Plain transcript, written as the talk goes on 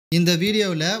இந்த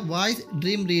வீடியோவில் voice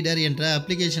dream reader என்ற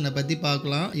அப்ளிகேஷனை பற்றி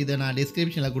பார்க்கலாம். இதை நான்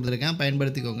டிஸ்கிரிப்ஷனில் கொடுத்துருக்கேன்,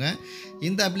 பயன்படுத்திக்கோங்க.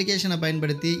 இந்த அப்ளிகேஷனை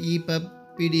பயன்படுத்தி EPUB,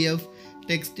 PDF,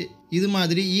 டெக்ஸ்ட் இது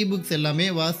மாதிரி eBooks எல்லாமே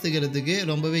வாசிக்கிறதுக்கு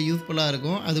ரொம்பவே யூஸ்ஃபுல்லாக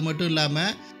இருக்கும். அது மட்டும்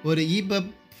இல்லாமல் ஒரு EPUB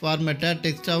ஃபார்மேட்டை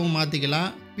டெக்ஸ்ட்டாகவும்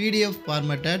மாற்றிக்கலாம், PDF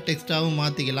ஃபார்மேட்டை டெக்ஸ்ட்டாகவும்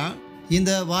மாற்றிக்கலாம்.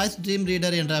 இந்த வாய்ஸ் ட்ரீம்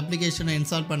ரீடர் என்ற அப்ளிகேஷனை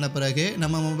இன்ஸ்டால் பண்ண பிறகு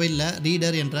நம்ம மொபைலில்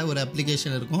ரீடர் என்ற ஒரு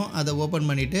அப்ளிகேஷன் இருக்கும். அதை ஓப்பன்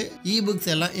பண்ணிவிட்டு eBooks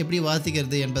எல்லாம் எப்படி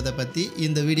வாசிக்கிறது என்பதை பற்றி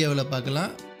இந்த வீடியோவில்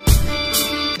பார்க்கலாம்.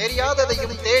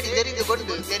 தெரியாததையும் தேடி தெரிந்து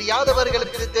கொண்டு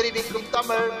தெரியாதவர்களுக்கு தெரிவிக்கும்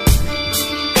தமிழ்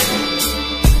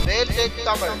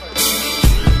தமிழ்.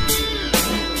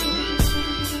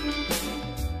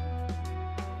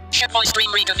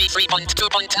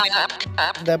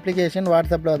 இந்த அப்ளிகேஷன்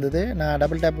வாட்ஸ்அப்பில் வந்தது. நான்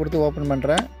டபுள் டேப் கொடுத்து ஓப்பன்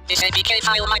பண்ணுறேன்.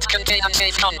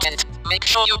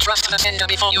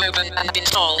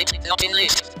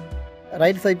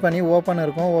 ரைட் சைட் பண்ணி ஓப்பன்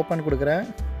இருக்கும், ஓப்பன் கொடுக்குறேன்.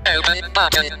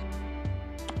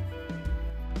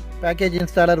 பேக்கேஜ்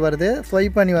இன்ஸ்டாலர் வருது.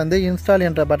 ஸ்வைப் பண்ணி வந்து இன்ஸ்டால்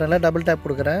என்ற பட்டனில் டபுள் டேப்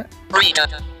கொடுக்குறேன்.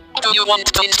 Do you want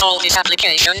to install this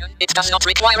application? It does not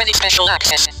require any special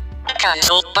access.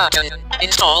 Cancel button.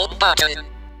 Install button.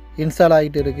 Install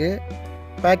ஆகிட்டு இருக்கு.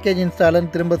 பேக்கேஜ்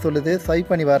இன்ஸ்டாலர்னு திரும்ப சொல்லுது. ஸ்வைப்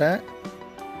பண்ணி வரேன்.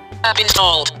 App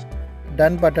installed.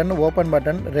 Ton button, open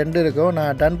button ரெண்டு இருக்கும்.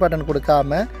 நான் டன் பட்டன்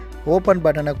கொடுக்காம ஓப்பன்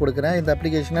பட்டனை கொடுக்குறேன். இந்த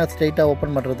அப்ளிகேஷனை ஸ்ட்ரெயிட்டாக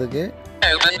ஓப்பன் பண்ணுறதுக்கு.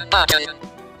 Open button.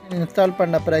 இன்ஸ்டால்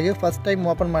பண்ண பிறகு ஃபஸ்ட்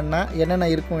டைம் ஓப்பன் பண்ணால் என்னென்ன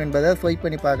இருக்கும் என்பதை ஸ்வைப்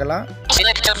பண்ணி பார்க்கலாம்.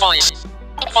 Select a voice.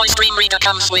 Voice Dream Reader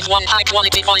comes with one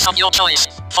high-quality voice of your choice.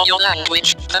 For your language,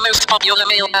 the most popular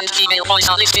male and female voice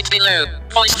are listed below.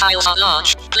 Voice files are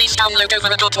large. Please download over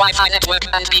a good Wi-Fi network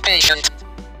and be patient.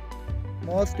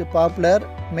 Most popular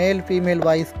male female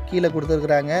voice கீழே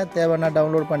கொடுத்துருக்குறாங்க. தேவைன்னா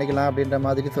download பண்ணிக்கலாம் அப்படின்ற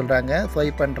மாதிரி சொல்கிறாங்க.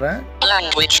 Swipe பண்ணுறேன்.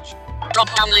 Language.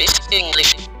 Drop-down list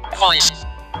English. Voice.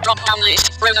 Drop-down list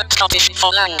Roanoke Scottish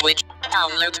for language.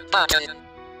 Download button.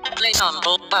 Play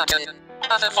sample button.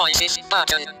 Other voices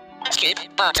button. Skip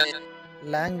button.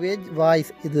 Language, voice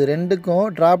இது ரெண்டுக்கும்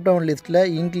ட்ராப் டவுன் லிஸ்ட்டில்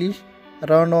இங்கிலீஷ்,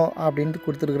 ரோனோ அப்படின்ட்டு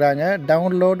கொடுத்துருக்குறாங்க.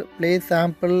 Download, play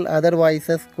sample, other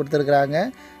voices கொடுத்துருக்குறாங்க.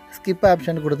 Skip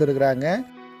option கொடுத்துருக்குறாங்க.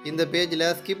 இந்த பேஜில்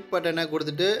skip பட்டனை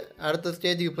கொடுத்துட்டு அடுத்த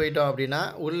ஸ்டேஜுக்கு போயிட்டோம் அப்படின்னா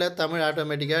உள்ள தமிழ்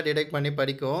ஆட்டோமேட்டிக்காக டிடெக்ட் பண்ணி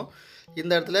படிக்கும்.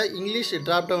 இந்த இடத்துல இங்கிலீஷ்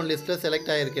ட்ராப் டவுன் லிஸ்ட்டில்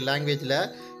செலக்ட் ஆகிருக்கு. லாங்குவேஜில்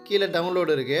கீழே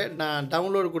டவுன்லோடு இருக்குது. நான்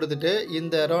டவுன்லோடு கொடுத்துட்டு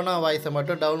இந்த ரோனா வாய்ஸை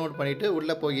மட்டும் டவுன்லோட் பண்ணிவிட்டு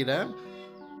உள்ளே போகிறேன்.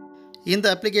 இந்த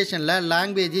அப்ளிகேஷனில்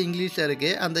லாங்குவேஜ் இங்கிலீஷில்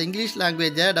இருக்குது. அந்த இங்கிலீஷ்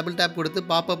லாங்குவேஜை டபுள் டேப் கொடுத்து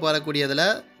பாப்பப் வரக்கூடியதில்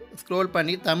ஸ்க்ரோல்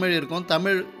பண்ணி தமிழ் இருக்கும்.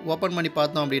 தமிழ் ஓப்பன் பண்ணி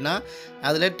பார்த்தோம் அப்படின்னா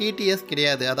அதில் TTS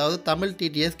கிடையாது, அதாவது தமிழ்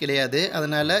TTS கிடையாது.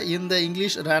 அதனால் இந்த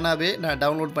இங்கிலீஷ் ரானாவே நான்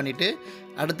டவுன்லோட் பண்ணிவிட்டு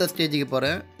அடுத்த ஸ்டேஜுக்கு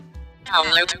போகிறேன்.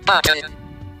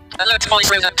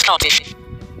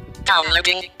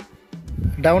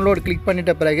 டவுன்லோட் கிளிக்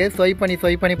பண்ணிட்ட பிறகு ஸ்வைப்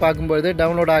பண்ணி பார்க்கும்போது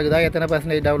டவுன்லோட் ஆகுதா, எத்தனை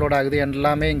 % டவுன்லோட் ஆகுது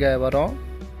எல்லாமே இங்கே வரும்.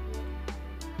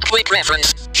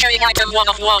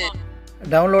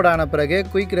 டவுன்லோட் ஆன பிறகு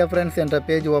குயிக் ரெஃபரன்ஸ் என்ற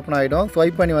பேஜ் ஓப்பன் ஆகிடும்.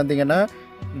 ஸ்வைப் பண்ணி வந்தீங்கன்னா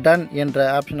டன் என்ற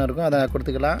ஆப்ஷன் இருக்கும், அதை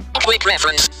கொடுத்துக்கலாம். Quick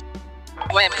reference.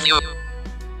 Web view.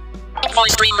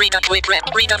 Voice Dream Reader Quick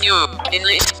Reader View. In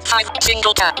list 5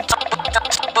 single tap.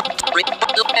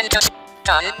 Enter.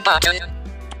 Done button.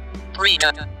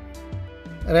 Reader.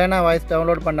 ரேனா voice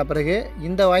download பண்ண பிறகு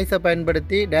இந்த வாய்ஸை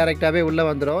பயன்படுத்தி டைரெக்டாகவே உள்ளே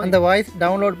வந்துடும். அந்த வாய்ஸ்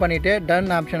டவுன்லோட் பண்ணிவிட்டு டன்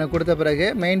ஆப்ஷனை கொடுத்த பிறகு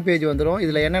மெயின் பேஜ் வந்துடும்.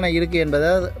 இதில் என்னென்ன இருக்குது என்பதை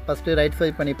ஃபஸ்ட்டு ரைட்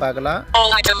ஸ்வைப் பண்ணி பார்க்கலாம்.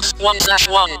 All items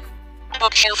 1/1.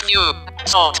 Bookshelf view.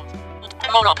 Sort.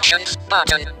 More options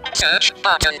button. Search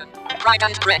button. Pride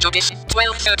and Prejudice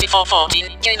 123414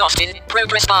 Jane Austen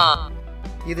Progress bar.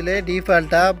 இதில்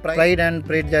டிஃபால்ட்டாக ப்ரைட் அண்ட்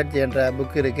ப்ரெஜுடிஸ் என்ற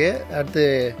புக் இருக்குது. அடுத்து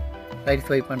ரைட்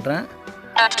ஸ்வைப் பண்ணுறேன்.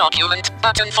 Add document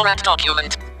button for add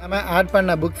document. நம்ம add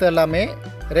பண்ண புக்ஸ் எல்லாமே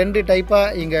ரெண்டு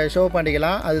டைப்பாக இங்கே ஷோ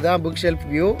பண்ணிக்கலாம். அதுதான் புக் ஷெல்ஃப்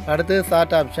வியூ. அடுத்து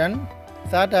சார்ட் ஆப்ஷன்.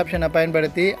 சார்ட் ஆப்ஷனை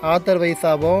பயன்படுத்தி ஆத்தர்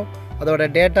வைஸாகவும் அதோட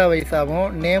டேட்டா வைஸாகவும்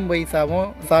நேம்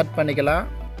வைஸாகவும் சார்ட் பண்ணிக்கலாம்.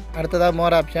 அடுத்ததாக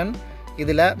மோர் ஆப்ஷன்.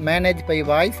 இதில் manage by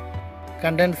voice,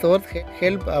 content source,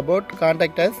 help about,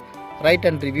 contacts, right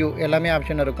and review எல்லாமே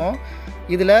ஆப்ஷன் இருக்கும்.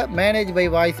 இதில் மேனேஜ் பை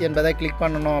வாய்ஸ் என்பதை கிளிக்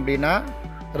பண்ணணும் அப்படின்னா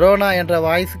ரோனா என்ற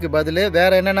வாய்ஸுக்கு பதில்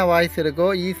வேறு என்னென்ன வாய்ஸ் இருக்கோ,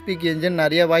 eSpeak என்ஜின்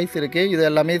நிறைய வாய்ஸ் இருக்குது, இது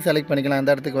எல்லாமே செலக்ட் பண்ணிக்கலாம்.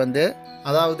 இந்த இடத்துக்கு வந்து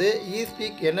அதாவது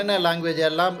eSpeak என்னென்ன லாங்குவேஜ்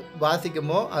எல்லாம்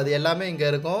வாசிக்குமோ அது எல்லாமே இங்கே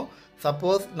இருக்கும்.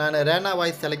 சப்போஸ் நான் ரேனா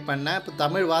வாய்ஸ் செலக்ட் பண்ணேன், இப்போ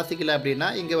தமிழ் வாசிக்கலை அப்படின்னா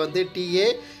இங்கே வந்து TA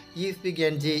eSpeak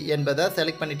NG என்பதை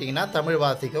செலக்ட் பண்ணிட்டீங்கன்னா தமிழ்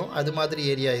வாசிக்கும். அது மாதிரி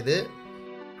ஏரியா இது.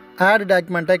 ஆட்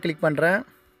டாக்குமெண்ட்டை கிளிக் பண்ணுறேன்.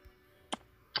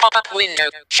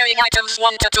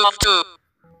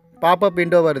 பாப்அப்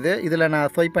விண்டோ வருது. இதில் நான்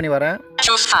ஸ்வைப் பண்ணி வரேன்.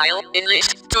 Choose file in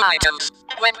list 2 items.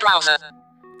 Web browser.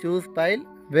 Choose file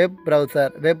web browser.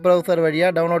 Web browser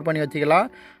வழியாக டவுன்லோட் பண்ணி வச்சுக்கலாம்.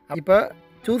 இப்போ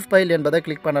choose file என்பதை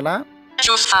கிளிக் பண்ணலாம்.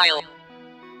 Choose file.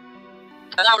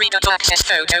 Allow reader to access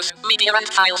photos, media and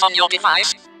files on your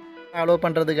device. Allow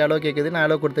பண்ணுறதுக்கு allow கேட்குது, நான்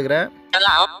allow கொடுத்துக்கிறேன்.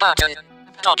 Allow button.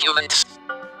 Documents.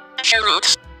 Show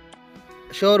routes.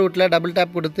 Show ரூட்டில் டபுள்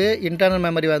டேப் கொடுத்து இன்டர்னல்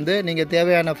மெமரி வந்து நீங்கள்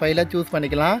தேவையான ஃபைலை சூஸ்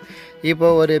பண்ணிக்கலாம்.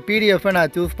 இப்போது ஒரு பிடிஎஃப்பை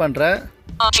நான் சூஸ் பண்ணுறேன்.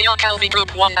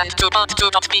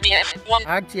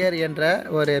 ஆட்சியர் என்ற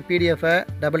ஒரு பிடிஎஃப்பை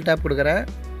டபுள் டேப் கொடுக்குறேன்.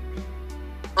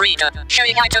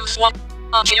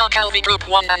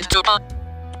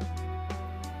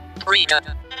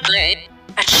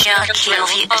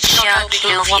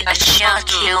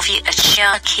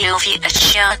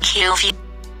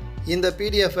 இந்த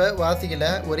பிடிஎஃப்பை வாசிக்கல,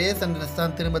 ஒரே சென்டென்ஸ்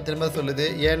தான் திரும்ப திரும்ப சொல்லுது.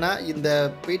 ஏன்னா இந்த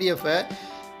பிடிஎஃப்பை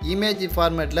இமேஜ்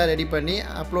ஃபார்மேட்டில் ரெடி பண்ணி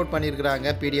அப்லோட் பண்ணியிருக்கிறாங்க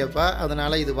பிடிஎஃப்பாக,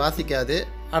 அதனால் இது வாசிக்காது.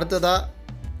 அடுத்ததாக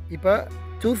இப்போ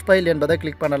சூஸ் ஃபைல் என்பதை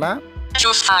கிளிக் பண்ணலாம்.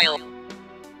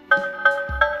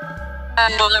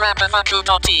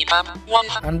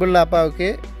 அன்புள்ள அப்பாவுக்கு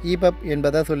ஈபப்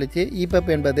என்பதை சொல்லிச்சு. ஈபப்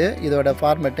என்பது இதோட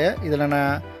ஃபார்மேட்டு. இதில்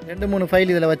நான் 2-3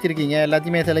 ஃபைல் இதில் வச்சுருக்கீங்க,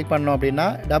 எல்லாத்தையுமே செலக்ட் பண்ணோம் அப்படின்னா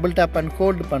டபுள் டேப் அண்ட்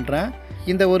ஹோல்டு பண்ணுறேன்.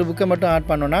 இந்த ஒரு புக்கை மட்டும் ஆட்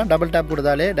பண்ணோன்னா டபுள் டேப்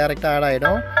கொடுத்தாலே டேரெக்டாக ஆட்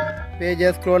ஆகிடும். பேஜை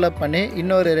ஸ்க்ரோல் அப் பண்ணி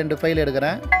இன்னொரு 2 ஃபைல்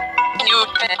எடுக்கிறேன்.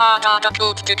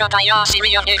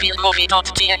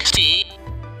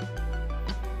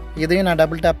 இதையும் நான்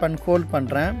டபுள் டேப் அண்ட் ஹோல்ட்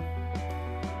பண்ணுறேன்.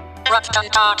 ரத்தம்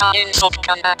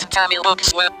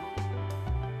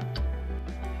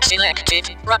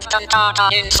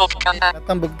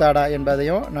புக் தாடா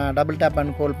என்பதையும் நான் டபுள் டேப்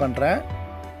அண்ட் ஹோல்ட் பண்ணுறேன்.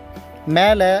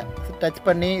 மேலே டச்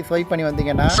பண்ணி ஸ்வைப் பண்ணி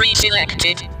வந்தீங்கன்னா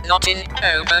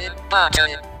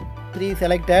 3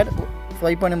 செலக்டட்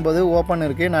ஸ்வைப் பண்ணும்போது ஓப்பன்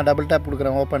இருக்குது. நான் டபுள் டேப்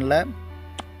கொடுக்குறேன் ஓப்பனில்.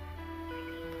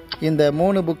 இந்த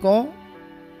 3 புக்கும்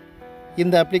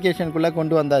இந்த அப்ளிகேஷனுக்குள்ளே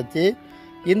கொண்டு வந்தாச்சு.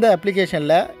 இந்த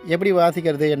அப்ளிகேஷனில் எப்படி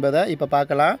வாசிக்கிறது என்பதை இப்போ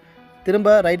பார்க்கலாம். திரும்ப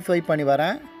ரைட் ஸ்வைப் பண்ணி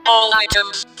வரேன்.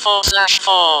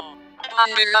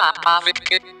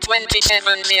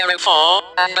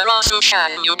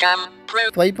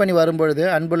 ஸ்வைப் பண்ணி வரும்பொழுது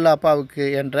அன்புள்ள அப்பாவுக்கு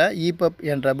என்ற ஈபப்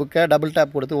என்ற புக்கை டபுள்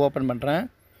டேப் கொடுத்து ஓப்பன் பண்ணுறேன்.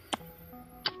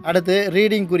 அடுத்து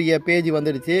ரீடிங்குரிய பேஜ்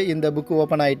வந்துடுச்சு. இந்த புக்கு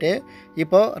ஓப்பன் ஆகிட்டு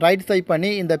இப்போது ரைட் ஸ்வைப்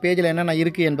பண்ணி இந்த பேஜில் என்னென்ன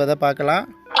இருக்குது என்பதை பார்க்கலாம்.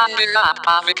 அன்புள்ள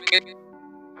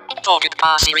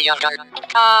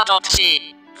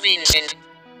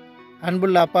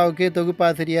அப்பாவுக்கு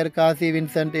தொகுப்பாசிரியர் காசி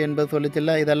வின்சென்ட் என்பது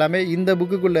சொல்லிச்சுல்ல, இதெல்லாமே இந்த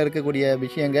புக்குக்குள்ளே இருக்கக்கூடிய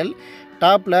விஷயங்கள்.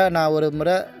 டாப்பில் நான் ஒரு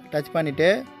முறை டச் பண்ணிவிட்டு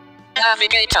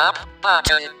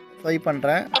ஸ்வைப்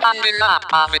பண்ணுறேன்.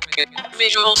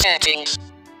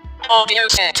 Audio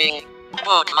setting.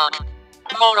 Bookmark.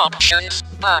 More options.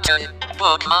 Button.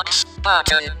 Bookmarks.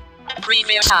 Button.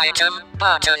 Previous item.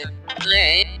 Button.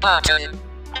 Play. Button.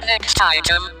 Next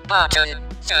item. Button.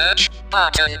 Search.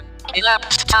 Button.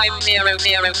 Elapsed time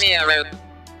 000.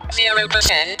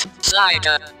 0%.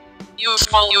 Slider. Use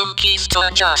volume keys to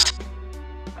adjust.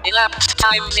 Elapsed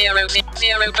time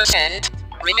 0%.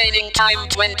 Remaining time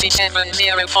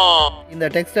 27:04. இந்த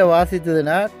டெக்ஸ்ட்டை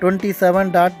வாசித்ததுன்னா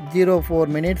 27.04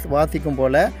 minutes வாசிக்கும்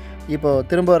போல். இப்போது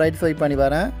திரும்ப right swipe பண்ணி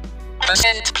வரேன்.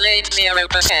 Played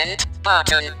 0%.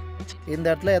 Button. இந்த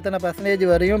இடத்துல எத்தனை பர்சன்டேஜ்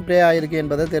வரையும் ப்ளே ஆகிருக்கு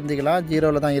என்பதை தெரிஞ்சுக்கலாம்.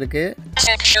 0ல் தான் இருக்குது.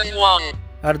 Section 1.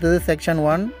 அடுத்தது section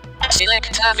 1. Select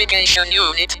navigation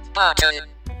unit. Button.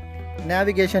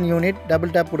 Navigation unit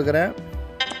double tape கொடுக்குறேன்.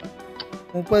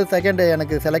 30 செகண்ட்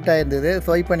எனக்கு செலக்ட் ஆகிருந்தது.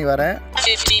 ஸ்வைப் பண்ணி வரேன்.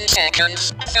 15 seconds,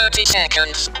 30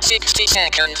 seconds, 60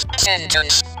 seconds,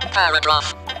 sentence, paragraph,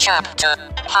 chapter,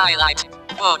 highlight,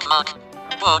 bookmark,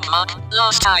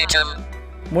 last item.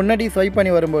 முன்னாடி ஸ்வைப்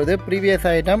பண்ணி வரும்போது ப்ரீவியஸ்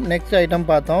ஐட்டம், நெக்ஸ்ட் ஐட்டம்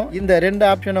பார்த்தோம். இந்த 2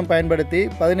 ஆப்ஷனும் பயன்படுத்தி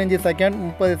 15 second,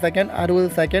 30 second,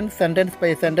 60 second, sentence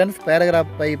by sentence,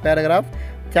 paragraph by paragraph,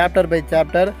 chapter by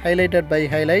chapter, highlighted by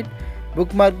highlight,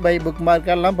 bookmark by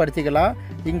புக்மார்க்கெல்லாம் படிச்சுக்கலாம்.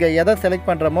 இங்கே எதை செலக்ட்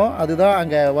பண்ணுறோமோ அதுதான்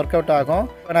அங்கே ஒர்க் அவுட் ஆகும்.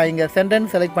 இப்போ நான் இங்கே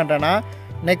சென்டென்ஸ் செலக்ட் பண்ணுறேன்னா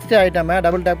நெக்ஸ்ட் ஐட்டமை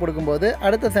டபுள் டேப் கொடுக்கும்போது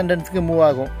அடுத்த சென்டென்ஸுக்கு மூவ்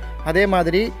ஆகும். அதே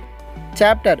மாதிரி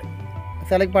சாப்டர்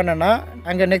செலக்ட் பண்ணேன்னா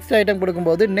அங்கே நெக்ஸ்ட் ஐட்டம்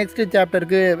கொடுக்கும்போது நெக்ஸ்ட்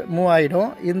சாப்டருக்கு மூவ் ஆகிடும்.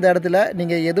 இந்த இடத்துல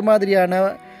நீங்கள் எது மாதிரியான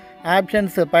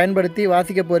ஆப்ஷன்ஸ் பயன்படுத்தி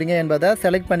வாசிக்க போகிறீங்க என்பதை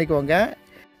செலக்ட் பண்ணிக்கோங்க.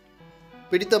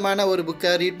 பிடித்தமான ஒரு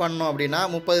புக்கை ரீட் பண்ணணும் அப்படின்னா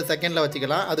 30 செகண்டில்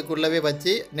வச்சுக்கலாம். அதுக்குள்ளவே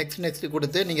வச்சு நெக்ஸ்ட்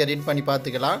கொடுத்து நீங்கள் ரீட் பண்ணி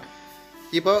பார்த்துக்கலாம்.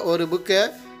 இப்போ ஒரு புக்கை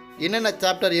என்னென்ன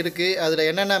சாப்டர் இருக்குது, அதில்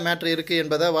என்னென்ன மேட்ரு இருக்குது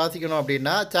என்பதை வாசிக்கணும்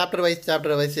அப்படின்னா சாப்டர்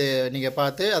வைஸ் நீங்கள்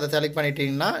பார்த்து அதை செலக்ட்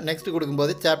பண்ணிட்டீங்கன்னா நெக்ஸ்ட்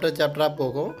கொடுக்கும்போது சாப்டராக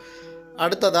போகும்.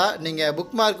 அடுத்ததாக நீங்கள்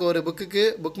புக்மார்க், ஒரு புக்குக்கு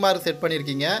புக்மார்க் செட்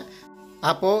பண்ணியிருக்கீங்க.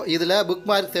 அப்போது இதில்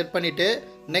புக்மார்க் செட் பண்ணிவிட்டு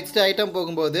நெக்ஸ்ட் ஐட்டம்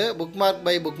போகும்போது புக்மார்க்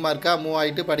பை புக்மார்க்காக மூவ்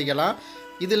ஆகிட்டு படிக்கலாம்.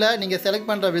 இதில் நீங்கள் செலக்ட்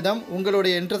பண்ணுற விதம்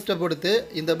உங்களுடைய இன்ட்ரெஸ்ட்டை பொறுத்து,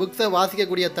 இந்த புக்ஸை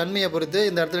வாசிக்கக்கூடிய தன்மையை பொறுத்து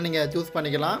இந்த இடத்துல நீங்கள் சூஸ்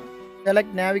பண்ணிக்கலாம்.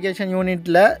 செலக்ட் நேவிகேஷன்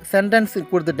யூனிட்டில் சென்டென்ஸ்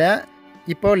கொடுத்துட்டேன்.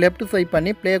 இப்போது லெஃப்ட் ஸ்வைப்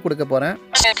பண்ணி ப்ளே கொடுக்க போகிறேன்.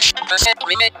 100%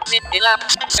 remit. Zip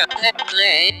elapsed. Subnet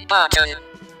play button.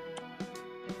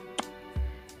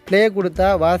 Play கொடுத்தா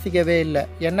வாசிக்கவே இல்லை.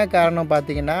 என்ன காரணம்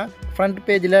பார்த்தீங்கன்னா ஃப்ரண்ட்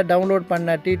பேஜில் டவுன்லோட்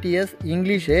பண்ண டிடிஎஸ்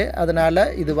இங்கிலீஷு, அதனால்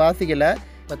இது வாசிக்கலை.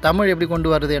 இப்போ தமிழ் எப்படி கொண்டு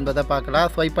வருது என்பதை பார்க்கலாம்.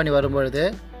 ஸ்வைப் பண்ணி வரும்பொழுது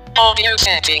Audio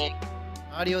setting.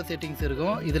 ஆடியோ செட்டிங்ஸ்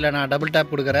இருக்கும். இதில் நான் டபுள்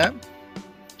டேப் கொடுக்குறேன்.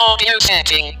 Audio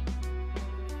setting.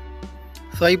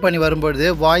 ஸ்வைப் பண்ணி வரும்பொழுது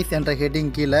வாய்ஸ் என்ற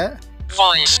ஹெட்டிங் கீழே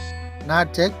Voice.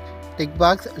 Not check tick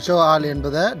box show all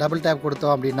என்பதை டபுள் டேப்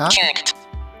கொடுத்தோம் அப்படின்னா Checked.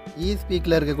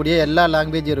 ஸ்பீக்கில் இருக்கக்கூடிய எல்லா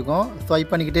லாங்குவேஜ் இருக்கும். ஸ்வைப்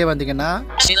பண்ணிக்கிட்டே வந்தீங்கன்னா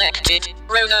Selected.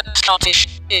 Rona, Scottish.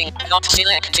 Ing. Not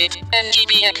selected.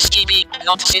 NGB, XGB.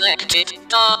 Not selected.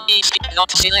 DAR, East.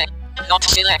 Not select. Not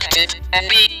selected.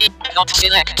 NB. Not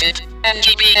selected.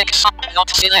 NGB, X.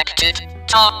 Not selected.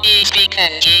 DAR, eSpeak,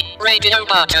 NG. Radio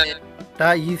button.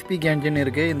 eSpeak engine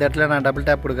இருக்குது. இந்த இடத்துல நான் double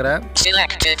tape கொடுக்குறேன்.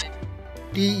 Selected.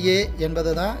 DA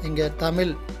என்பது தான் இங்கே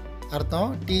தமிழ்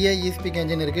அர்த்தம். DA eSpeak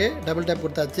engine இருக்குது. டபுள் டேப்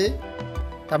கொடுத்தாச்சு.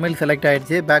 தமிழ் செலக்ட்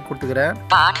ஆகிடுச்சு. பேக் கொடுத்துக்கிறேன்.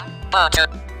 Back button.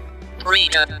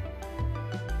 Reader.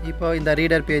 இப்போ இந்த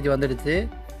ரீடர் பேஜ் வந்துடுச்சு.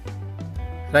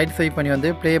 ரைட் ஸ்வைப் பண்ணி வந்து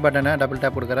ப்ளே பட்டனை டபுள்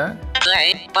டேப் கொடுக்குறேன். Play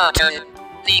button.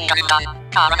 Lingarudan.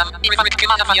 Karanam.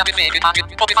 Irivavikkumana Vayavivegupadu.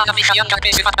 Popivana Vishayanka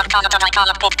Pesivata Kanata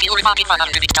Kala Popki Urivakivanan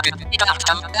Viviktadu.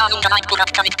 Itanaktam. Nanunganak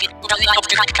Purakaviki. Udalila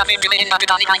Optirak Kavivimen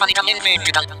Madudani Ivanikam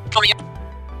Envedudal. Korea.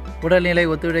 உடல்நிலை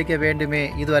ஒத்துழைக்க வேண்டுமே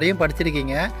இதுவரையும்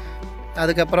படிச்சிருக்கீங்க.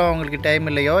 அதுக்கப்புறம் உங்களுக்கு டைம்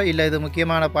இல்லையோ இல்லை இது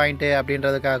முக்கியமான பாயிண்ட்டு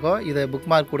அப்படின்றதுக்காக இது புக்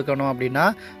மார்க் கொடுக்கணும் அப்படின்னா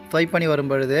ஸ்வைப் பண்ணி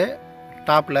வரும்பொழுது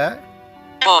டாப்பில்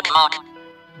Bookmark.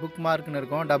 புக் மார்க்னு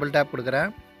இருக்கும். டபுள் டேப் கொடுக்குறேன்.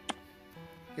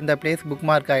 இந்த பிளேஸ் புக்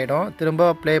மார்க் ஆகிடும்.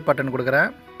 திரும்ப ப்ளே பட்டன் கொடுக்குறேன்.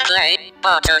 Play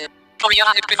button. Korea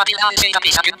Privatilan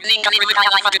Singapisa. Lingali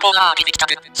Rivaya Life Pola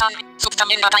Viviktadu. San.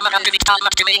 Subtamenda Diamond Vivital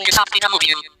Matkume Sapita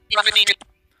Mubium. Ivavividu.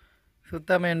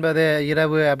 சுத்தம் என்பது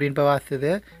இரவு அப்படின்னு இப்போ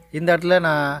வாசிச்சது. இந்த இடத்துல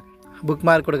நான் புக்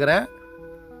மார்க் கொடுக்குறேன்.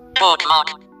 Bookmark.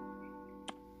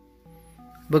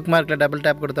 புக் மார்க்கில் டபுள்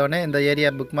டேப் கொடுத்தோடனே இந்த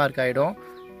ஏரியா புக் மார்க் ஆகிடும்.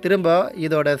 திரும்ப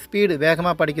இதோட ஸ்பீடு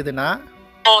வேகமாக படிக்குதுன்னா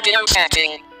Audio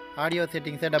setting. Audio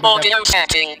செட்டிங்ஸை double tape Audio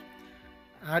setting.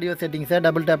 Audio செட்டிங்ஸை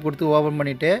double tape கொடுத்து ஓப்பன்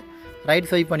பண்ணிவிட்டு ரைட்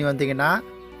ஸ்வைப் பண்ணி வந்தீங்கன்னா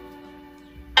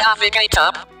Navigate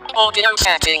up. Audio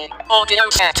setting. Audio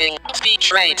setting. Speech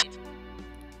rate.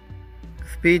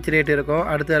 Speech rate இருக்கும்.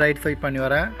 அடுத்து ரைட் ஸ்வைப் பண்ணி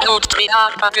வரேன். Note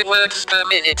 300 words per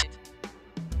minute.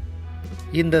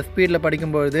 இந்த ஸ்பீடில்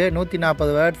படிக்கும்பொழுது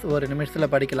 140 வேர்ட்ஸ் ஒரு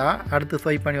நிமிஷத்தில் படிக்கலாம். அடுத்து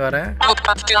ஸ்வைப் பண்ணி வரேன்.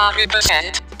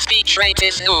 36%. Speech rate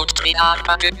is note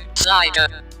 300. Slider.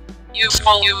 Use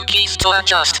volume keys to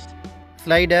adjust.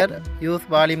 Slider use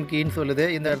volume கீன்னு சொல்லுது.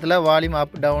 இந்த இடத்துல வால்யூம்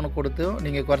அப் டவுன் கொடுத்து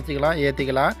நீங்கள் குறைச்சிக்கலாம்,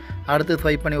 ஏற்றிக்கலாம். அடுத்து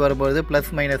ஸ்வைப் பண்ணி வரும்பொழுது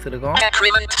ப்ளஸ் மைனஸ் இருக்கும்.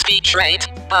 Decrement speech rate.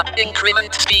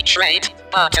 Increment speech rate.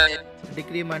 Button.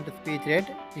 Decrement speech rate,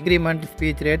 increment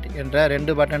speech rate என்ற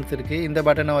 2 பட்டன்ஸ் இருக்குது. இந்த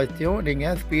பட்டனை வச்சும்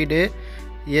நீங்கள் ஸ்பீடு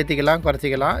ஏற்றிக்கலாம்,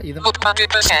 குறைச்சிக்கலாம். இது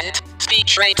 30%.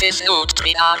 Speech rate is note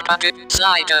 300.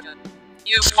 Slider.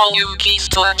 Use volume keys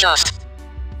to adjust.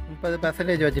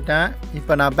 30% வச்சுட்டேன்.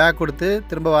 இப்போ நான் பேக் கொடுத்து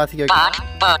திரும்ப வாசிக்க வைக்கிறேன்.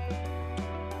 Back.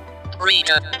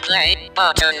 Reader. Play.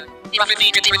 Button.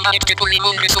 Ivavividu Tirimbaniktu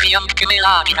Kullimungu Suviyam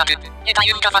Kumelagiradu.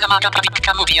 Edayum Kavanamaga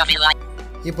Pavika Mubiavilai.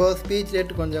 இப்போது ஸ்பீச்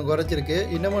ரேட் கொஞ்சம் குறைச்சிருக்கு.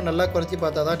 இன்னமும் நல்லா குறைச்சி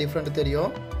பார்த்தா தான் டிஃப்ரெண்ட் தெரியும்.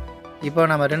 இப்போ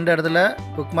நம்ம 2 இடத்துல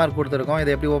புக் மார்க் கொடுத்துருக்கோம்.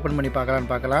 இதை எப்படி ஓப்பன் பண்ணி பார்க்கலான்னு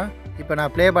பார்க்கலாம். இப்போ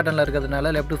நான் ப்ளே பட்டனில்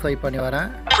இருக்கிறதுனால லெஃப்ட் ஸ்வைப் பண்ணி வரேன்.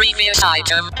 Previous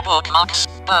item. Bookmarks.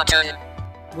 Button.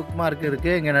 Book mark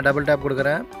இருக்குது. இங்கே நான் டபுள் டேப்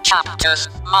கொடுக்குறேன். Chapters.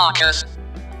 Markers.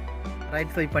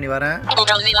 ரைட் ஸ்வைப் பண்ணி வரேன்.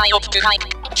 Udalila Optirak.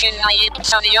 Chennai.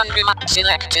 Saniyanguma.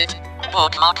 Selected.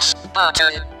 Bookmarks.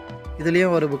 Button.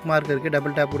 இதுலேயும் ஒரு புக் மார்க் இருக்குது.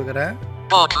 டபுள் டேப் கொடுக்குறேன்.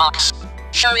 Bookmarks.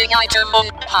 Showing item on.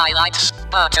 Highlights.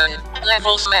 Button.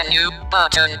 Levels menu.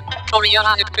 Button.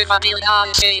 Koreanik Privatilan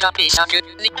Singapisa.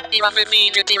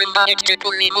 Ivavividu Tirimbaniktu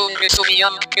Kullimungu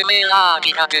Suviyam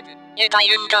Kumelagiradu.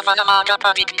 Edayum Kavanamaga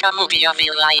Pavika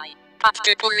Mubiavilai.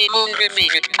 Pattu Kullimungu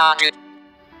Viviktadu.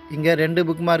 இங்கே 2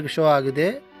 book mark show ஆகுது.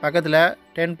 பக்கத்தில்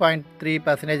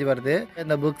 10.3% வருது.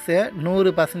 இந்த புக்ஸை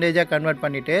 100% convert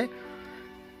பண்ணிவிட்டு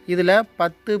இதில்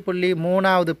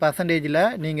 10.3%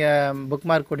 நீங்கள் புக்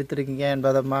மார்க் கொடுத்துருக்கீங்க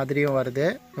என்பதை மாதிரியும் வருது.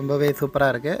 ரொம்பவே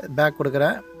சூப்பராக இருக்குது. பேக்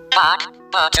கொடுக்குறேன். Back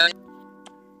button.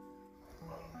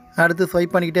 அடுத்து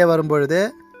ஸ்வைப் பண்ணிக்கிட்டே வரும்பொழுது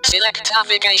Select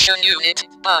navigation unit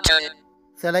button.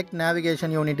 Select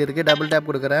navigation unit இருக்குது. டபுள் டேப்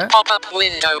கொடுக்குறேன். Pop-up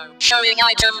window showing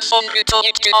items on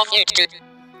it.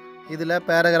 இதில்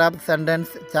paragraph,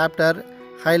 sentence, chapter,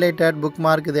 highlighted, book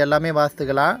mark இது எல்லாமே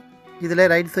வாசித்துக்கலாம். இதில்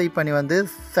ரைட் ஸ்வைப் பண்ணி வந்து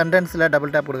சென்டென்ஸில்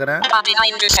டபுள் டேப் கொடுக்குறேன்.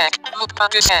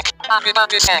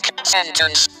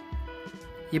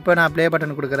 இப்போ நான் ப்ளே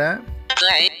பட்டன் கொடுக்குறேன்.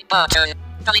 Play button.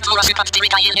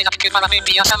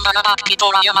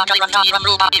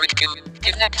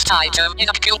 Give next item in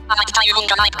a queue.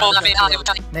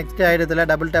 Next ஐட்டத்தில்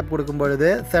டபுள் டேப் கொடுக்கும்பொழுது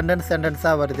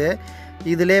சென்டென்ஸாக வருது.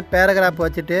 இதிலே பேராகிராஃப்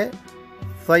வச்சுட்டு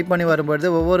ஸ்வைப் பண்ணி வரும்பொழுது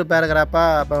ஒவ்வொரு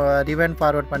பேராகிராஃபாக ரிவைண்ட்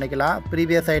ஃபார்வர்ட் பண்ணிக்கலாம்.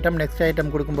 Previous item next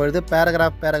item கொடுக்கும்பொழுது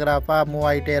பேராகிராஃபாக move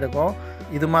ஆகிட்டே இருக்கும்.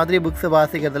 இது மாதிரி புக்ஸ்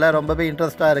வாசிக்கிறதுல ரொம்பவே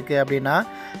இன்ட்ரெஸ்ட்டாக இருக்குது அப்படின்னா,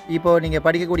 இப்போது நீங்கள்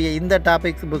படிக்கக்கூடிய இந்த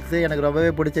டாபிக்ஸ் புக்ஸு எனக்கு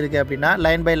ரொம்பவே பிடிச்சிருக்கு அப்படின்னா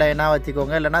லைன் பை லைனாக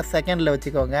வச்சுக்கோங்க, இல்லைனா செகண்டில்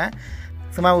வச்சுக்கோங்க.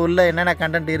 சும்மா உள்ளே என்னென்ன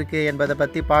கண்டென்ட் இருக்குது என்பதை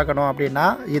பற்றி பார்க்கணும் அப்படின்னா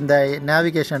இந்த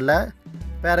நேவிகேஷனில்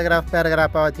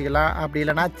பேராகிராஃபாக வச்சுக்கலாம், அப்படி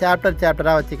இல்லைனா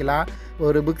சாப்டராக வச்சுக்கலாம்.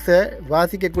 ஒரு புக்ஸை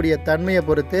வாசிக்கக்கூடிய தன்மையை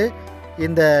பொறுத்து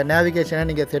இந்த நேவிகேஷனை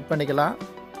நீங்கள் செட் பண்ணிக்கலாம்.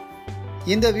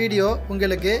 இந்த வீடியோ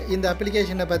உங்களுக்கு இந்த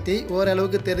அப்ளிகேஷனை பற்றி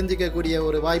ஓரளவுக்கு தெரிஞ்சிக்கக்கூடிய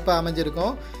ஒரு வாய்ப்பாக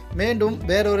அமைஞ்சிருக்கும். மீண்டும்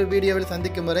வேறொரு வீடியோவில்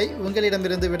சந்திக்கும் வரை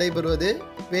உங்களிடமிருந்து விடைபெறுவது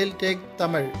வேல் டேக்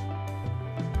தமிழ்.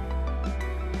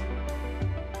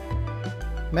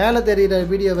 மேலே தெரிகிற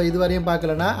வீடியோவை இதுவரையும்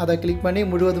பார்க்கலன்னா அதை கிளிக் பண்ணி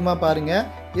முழுவதுமாக பாருங்கள்.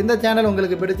 இந்த சேனல்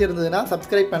உங்களுக்கு பிடிச்சிருந்ததுன்னா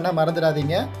சப்ஸ்கிரைப் பண்ண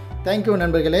மறந்துடாதீங்க. தேங்க்யூ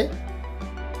நண்பர்களே.